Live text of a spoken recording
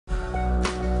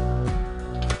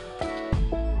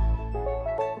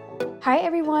Hi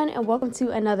everyone, and welcome to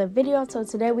another video. So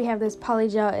today we have this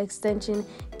Polygel extension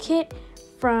kit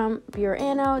from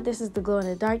Burano. This is the glow in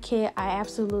the dark kit. I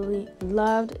absolutely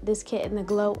loved this kit, and the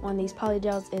glow on these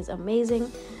polygels is amazing.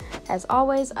 As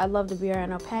always, I love the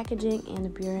Burano packaging and the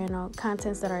Burano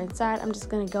contents that are inside. I'm just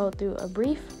going to go through a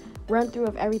brief run through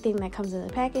of everything that comes in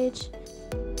the package.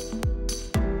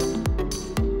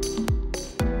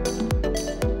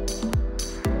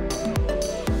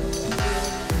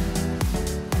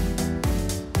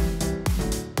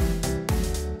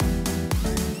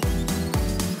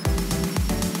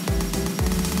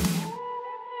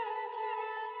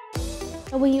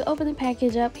 When you open the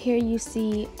package up, here you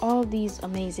see all these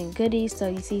amazing goodies. So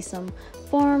you see some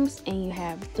forms, and you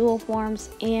have dual forms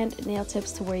and nail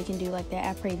tips to where you can do like the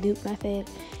après dupe method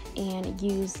and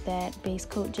use that base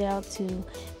coat gel to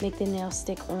make the nails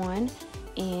stick on.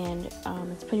 And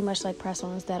it's pretty much like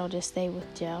press-ons that'll just stay with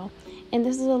gel. And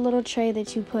this is a little tray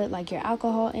that you put like your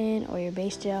alcohol in or your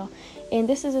base gel. And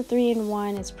this is a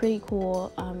 3-in-1. It's pretty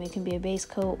cool. It can be a base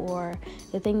coat or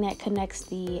the thing that connects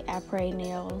the après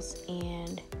nails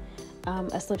and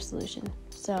a slip solution.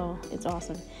 So it's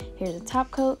awesome. Here's a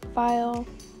top coat file,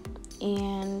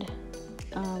 and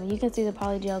you can see the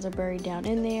polygels are buried down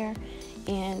in there.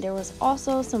 And there was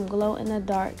also some glow in the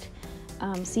dark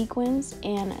sequins,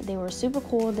 and they were super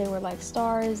cool. They were like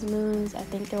stars, moons, I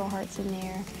think there were hearts in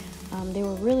there. They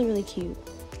were really cute.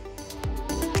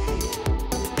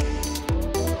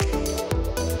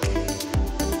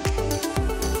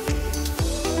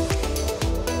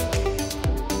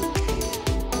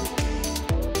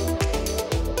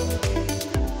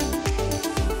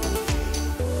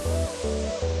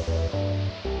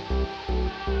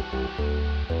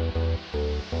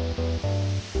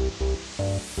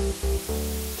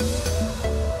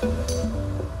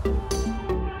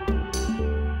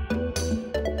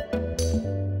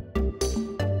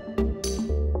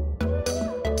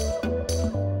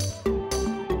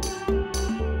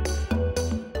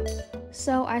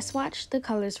 So I swatched the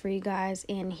colors for you guys,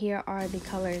 and here are the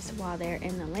colors while they're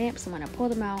in the lamps. And when I pull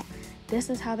them out, this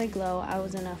is how they glow. I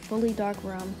was in a fully dark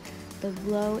room. The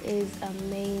glow is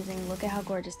amazing. Look at how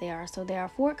gorgeous they are. So there are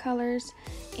 4 colors,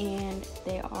 and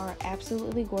they are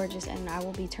absolutely gorgeous. And I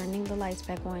will be turning the lights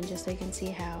back on just so you can see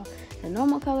how the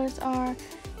normal colors are.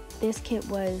 This kit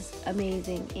was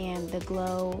amazing, and the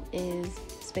glow is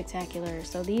spectacular.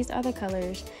 So these are the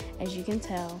colors, as you can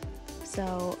tell.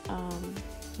 So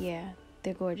yeah,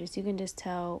 they're gorgeous. You can just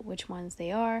tell which ones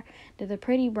they are. They're the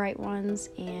pretty bright ones.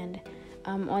 And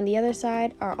on the other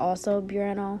side are also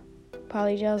Burano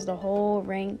polygels. The whole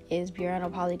ring is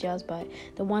Burano polygels, but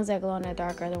the ones that glow in the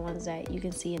dark are the ones that you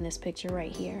can see in this picture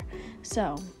right here.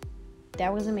 So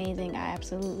that was amazing. I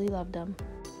absolutely loved them.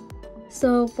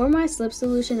 So for my slip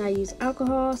solution, I use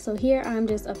alcohol. So here I'm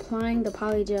just applying the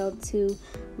polygel to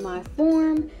my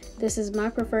form. This is my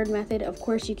preferred method. Of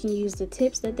course, you can use the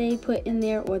tips that they put in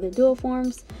there or the dual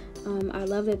forms. I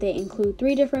love that they include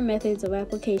 3 different methods of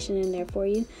application in there for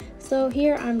you. So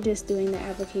here I'm just doing the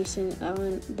application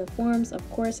on the forms, of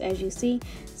course, as you see.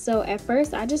 So at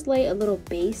first, I just lay a little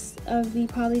base of the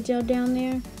polygel down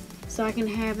there, so I can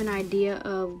have an idea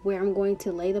of where I'm going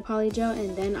to lay the polygel,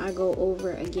 and then I go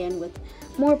over again with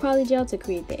more polygel to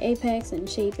create the apex and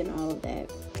shape and all of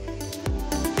that.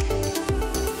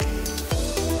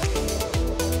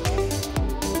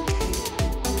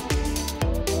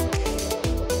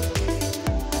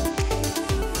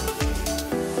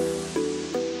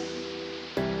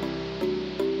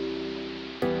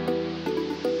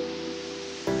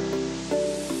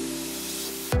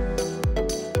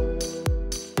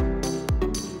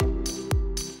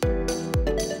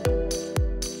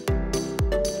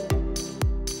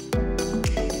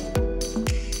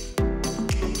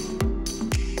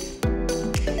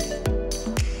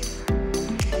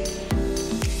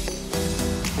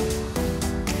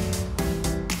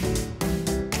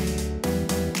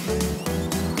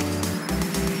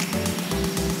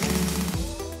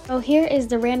 So here is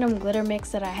the random glitter mix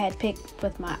that I had picked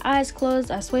with my eyes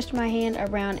closed. I switched my hand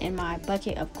around in my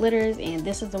bucket of glitters, and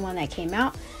this is the one that came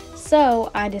out.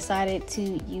 So I decided to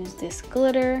use this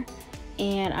glitter,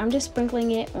 and I'm just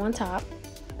sprinkling it on top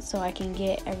so I can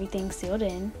get everything sealed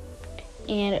in.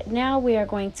 And now we are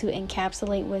going to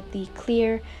encapsulate with the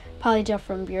clear polygel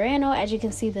from Burano. As you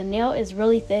can see, the nail is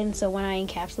really thin, so when I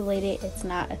encapsulate it, it's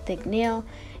not a thick nail.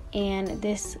 And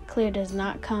this clear does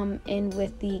not come in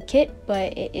with the kit,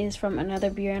 but it is from another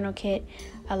Burano kit.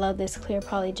 I love this clear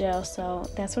polygel, so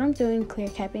that's what I'm doing, clear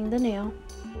capping the nail.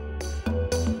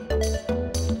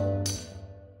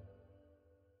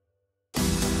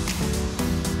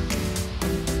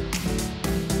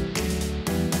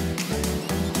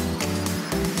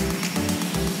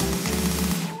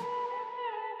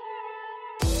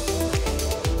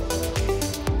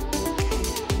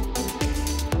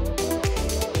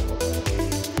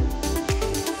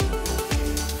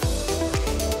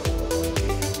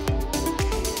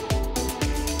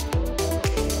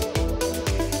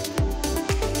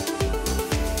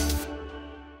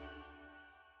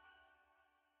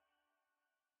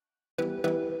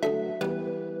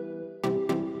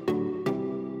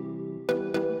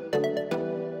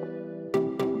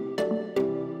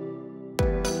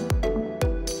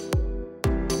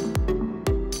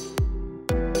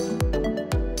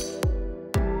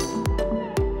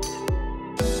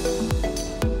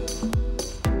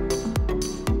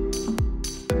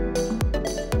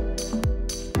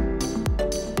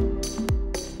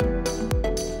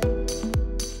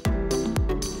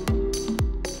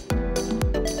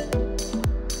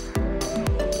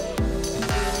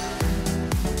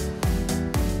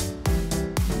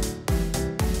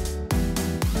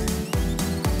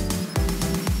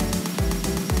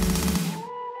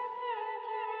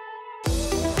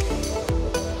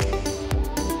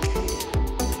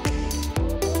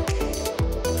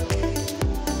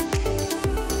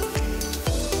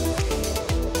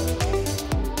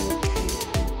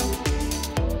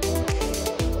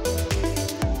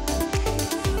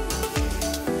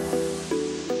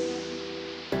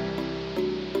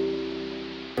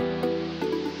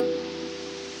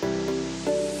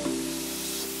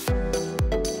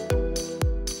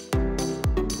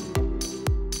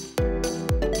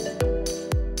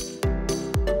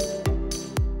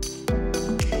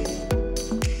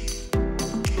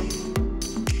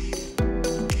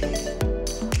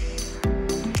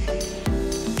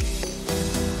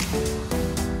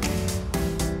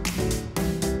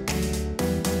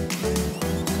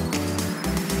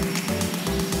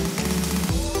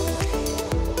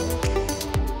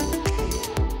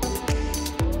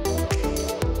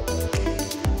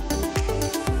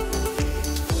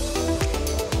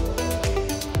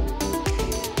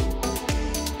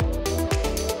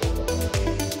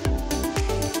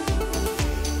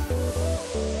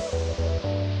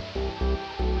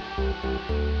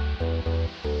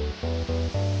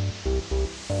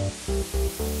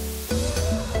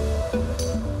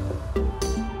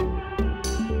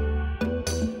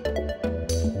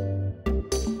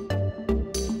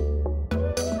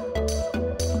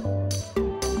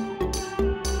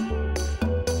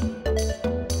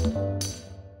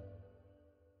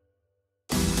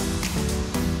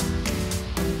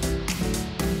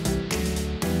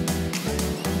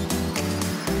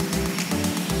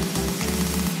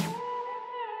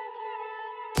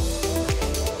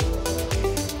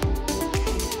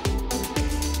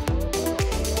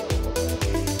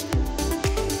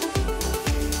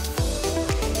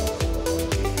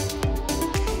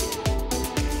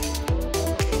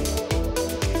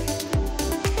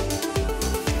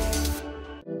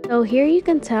 So here you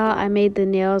can tell I made the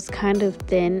nails kind of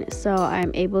thin, so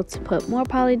I'm able to put more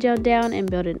polygel down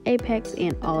and build an apex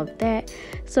and all of that.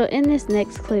 So in this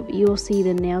next clip you will see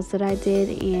the nails that I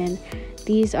did, and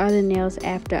these are the nails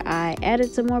after I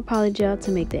added some more polygel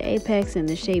to make the apex and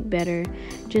the shape better,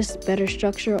 just better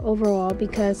structure overall,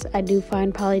 because I do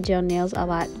find polygel nails a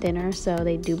lot thinner, so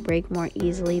they do break more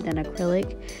easily than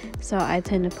acrylic. So I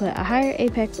tend to put a higher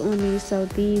apex on these. So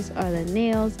these are the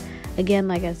nails. Again,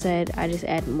 like I said, I just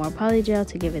added more polygel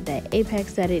to give it that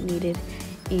apex that it needed,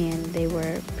 and they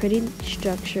were pretty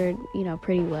structured, you know,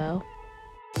 pretty well.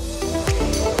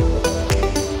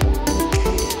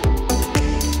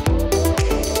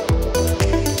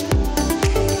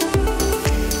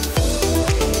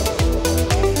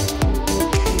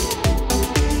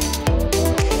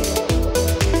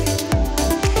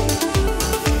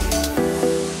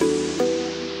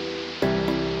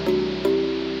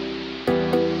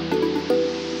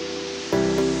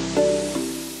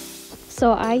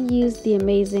 So I used the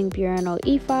amazing Burano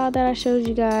e-file that I showed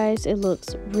you guys. It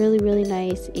looks really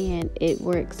nice and it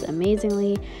works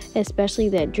amazingly, especially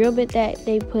that drill bit that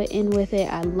they put in with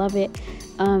it. I love it.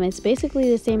 It's basically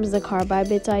the same as the carbide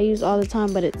bits I use all the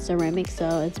time, but it's ceramic,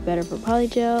 so it's better for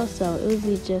polygel. So it would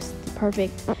be just the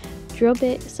perfect drill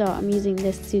bit. So I'm using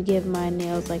this to give my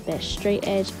nails like that straight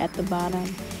edge at the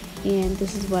bottom, and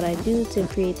this is what I do to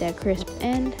create that crisp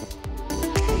end.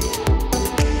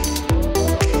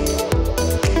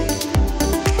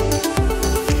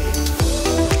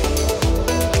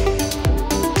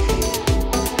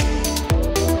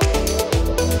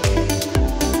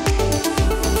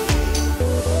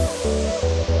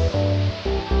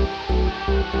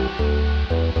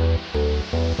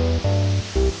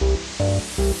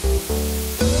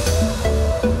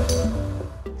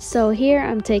 So here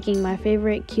I'm taking my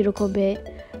favorite cuticle bit.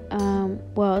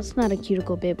 Well, it's not a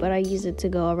cuticle bit, but I use it to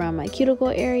go around my cuticle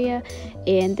area,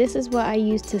 and this is what I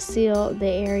use to seal the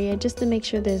area, just to make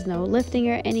sure there's no lifting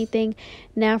or anything.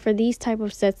 Now for these type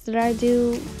of sets that I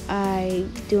do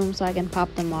them so I can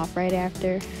pop them off right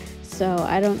after, so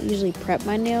I don't usually prep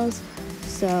my nails.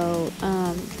 So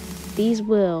these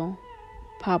will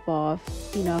pop off,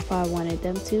 you know, if I wanted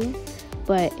them to.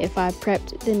 But if I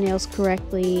prepped the nails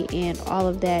correctly and all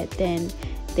of that, then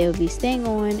they will be staying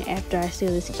on after I seal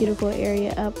this cuticle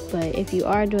area up. But if you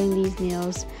are doing these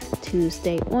nails to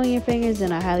stay on your fingers,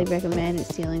 then I highly recommend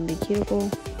sealing the cuticle.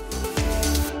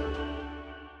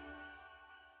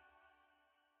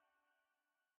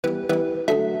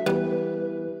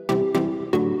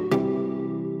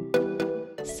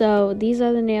 So these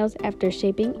are the nails after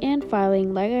shaping and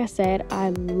filing. Like I said, I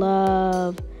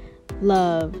love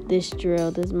this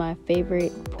drill. This is my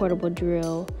favorite portable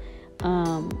drill.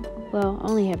 Well, I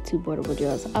only have 2 portable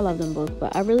drills. I love them both,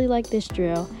 but I really like this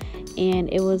drill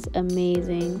and it was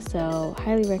amazing, so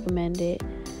highly recommend it.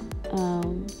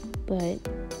 But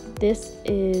this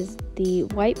is the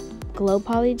white glow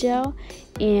polygel,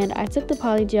 and I took the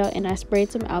polygel and I sprayed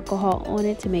some alcohol on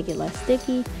it to make it less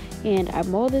sticky, and I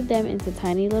molded them into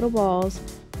tiny little balls.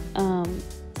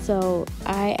 So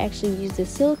I actually used this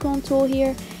silicone tool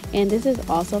here, and this is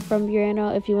also from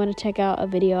Burano. If you want to check out a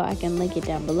video, I can link it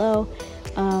down below,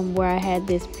 where I had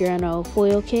this Burano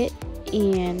foil kit,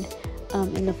 and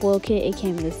in the foil kit it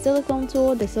came with a silicone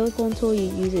tool. The silicone tool,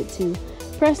 you use it to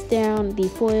press down the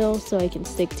foil so it can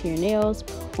stick to your nails.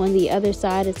 On the other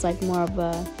side, it's like more of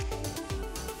a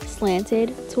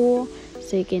slanted tool,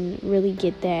 so you can really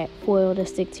get that foil to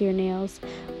stick to your nails.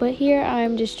 But here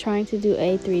I'm just trying to do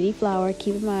a 3D flower.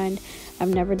 Keep in mind, I've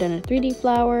never done a 3D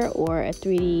flower or a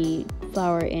 3D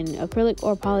flower in acrylic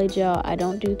or polygel. I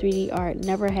don't do 3D art,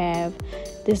 never have.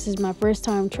 This is my first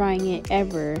time trying it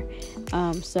ever.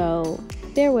 So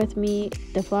bear with me.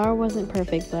 The flower wasn't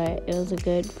perfect, but it was a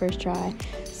good first try.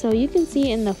 So you can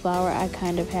see in the flower, I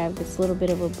kind of have this little bit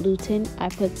of a blue tint. I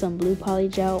put some blue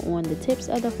polygel on the tips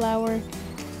of the flower.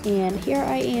 And here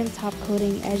I am top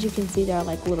coating. As you can see, there are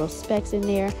like little specks in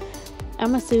there.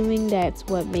 I'm assuming that's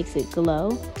what makes it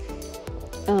glow.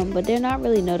 But they're not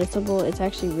really noticeable. It's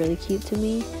actually really cute to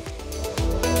me.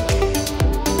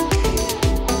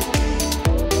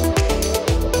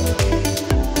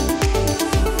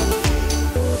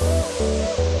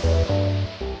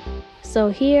 So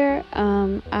here,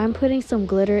 I'm putting some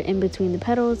glitter in between the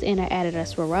petals, and I added a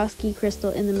Swarovski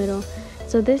crystal in the middle.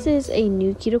 So this is a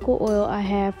new cuticle oil I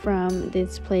have from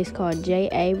this place called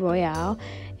J.A. Royale,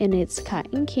 and it's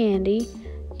cotton candy,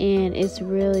 and it's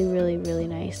really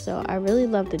nice. So I really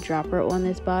love the dropper on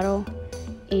this bottle,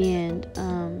 and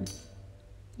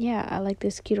yeah, I like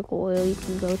this cuticle oil. You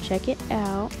can go check it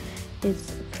out.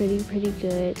 It's pretty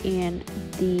good, and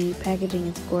the packaging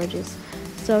is gorgeous.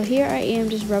 So here I am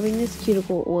just rubbing this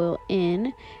cuticle oil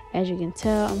in. As you can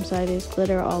tell, I'm sorry, there's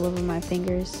glitter all over my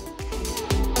fingers.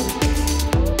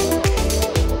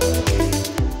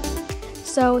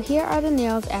 So here are the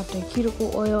nails after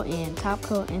cuticle oil and top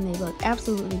coat, and they look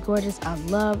absolutely gorgeous. I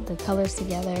love the colors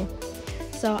together.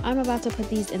 So I'm about to put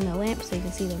these in the lamp so you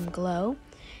can see them glow.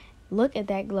 Look at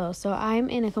that glow. So I'm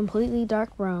in a completely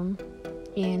dark room,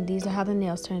 and these are how the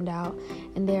nails turned out,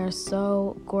 and they are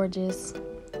so gorgeous.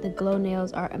 The glow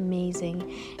nails are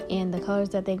amazing, and the colors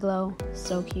that they glow,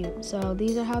 so cute. So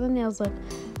these are how the nails look.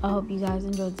 I hope you guys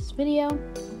enjoyed this video.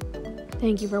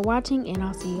 Thank you for watching, and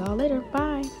I'll see y'all later.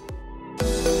 Bye.